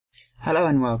Hello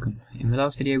and welcome. In the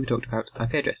last video we talked about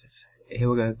IP addresses. Here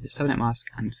we'll go over the subnet mask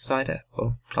and CIDR,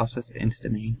 or classless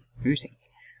interdomain routing.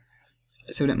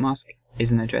 A subnet mask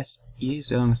is an address used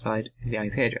alongside the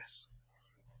IP address.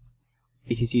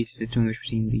 It is used to distinguish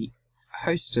between the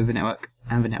hosts of the network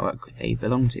and the network they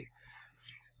belong to.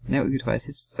 Network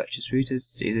devices such as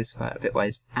routers do this via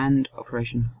bitwise AND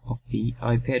operation of the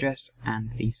IP address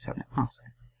and the subnet mask.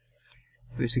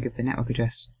 We also give the network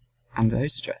address and the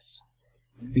host address.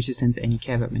 Routers tend to only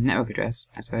care about the network address,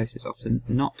 as the host is often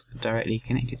not directly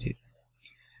connected to.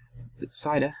 The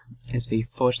CIDR is the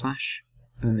 / and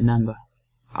then the number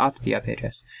after the IP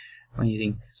address. When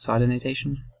using CIDR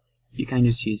notation, you can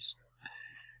just use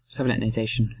subnet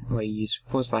notation, where you use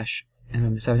 / and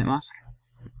then the subnet mask.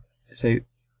 So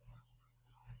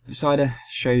the CIDR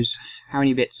shows how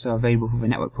many bits are available for the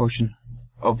network portion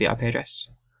of the IP address,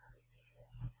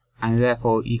 and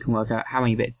therefore you can work out how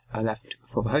many bits are left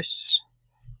for the hosts.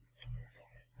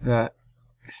 There are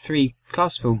 3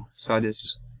 classful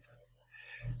CIDRs,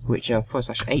 which are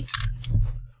 /8,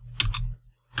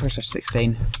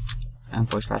 /16, and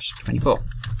 /24.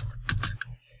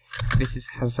 This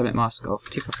has a subnet mask of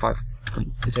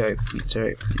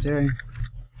 255.0.0.0.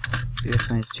 This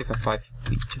one is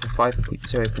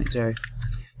 255.255.0.0,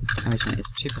 and this one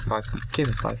is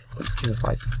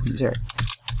 255.255.255.0.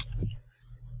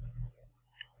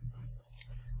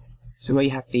 So where you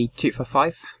have the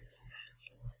 255,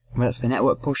 well, that's the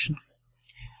network portion,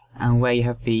 and where you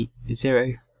have the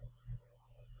 0,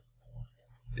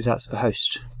 that's the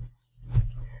host.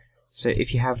 So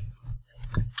if you have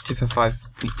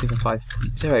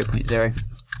 255.255.0.0,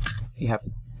 you have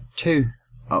 2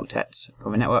 octets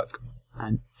for the network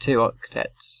and 2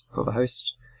 octets for the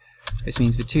host. This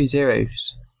means the 2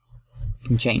 zeros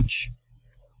can change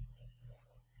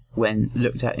when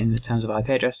looked at in the terms of IP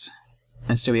address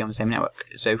and still be on the same network.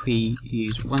 So if we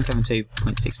use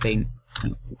 172.16,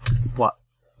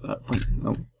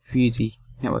 if we use the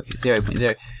network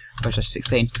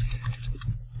 0.0/16,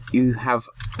 you have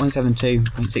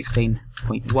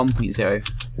 172.16.1.0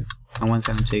 and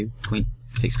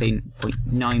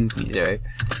 172.16.9.0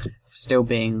 still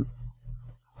being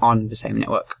on the same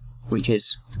network, which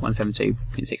is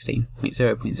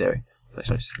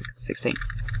 172.16.0.0/16.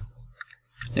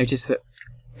 Notice that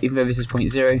even though this is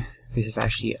 0.0, this is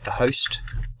actually a host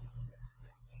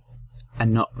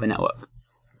and not the network.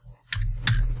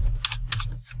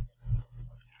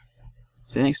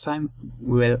 So next time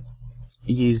we'll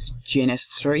use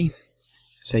GNS3.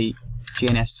 So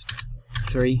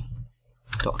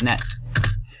GNS3.net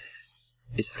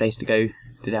is the place to go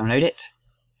to download it,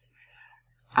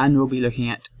 and we'll be looking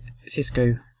at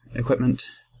Cisco equipment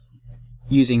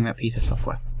using that piece of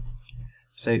software.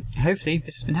 So hopefully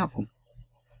this has been helpful.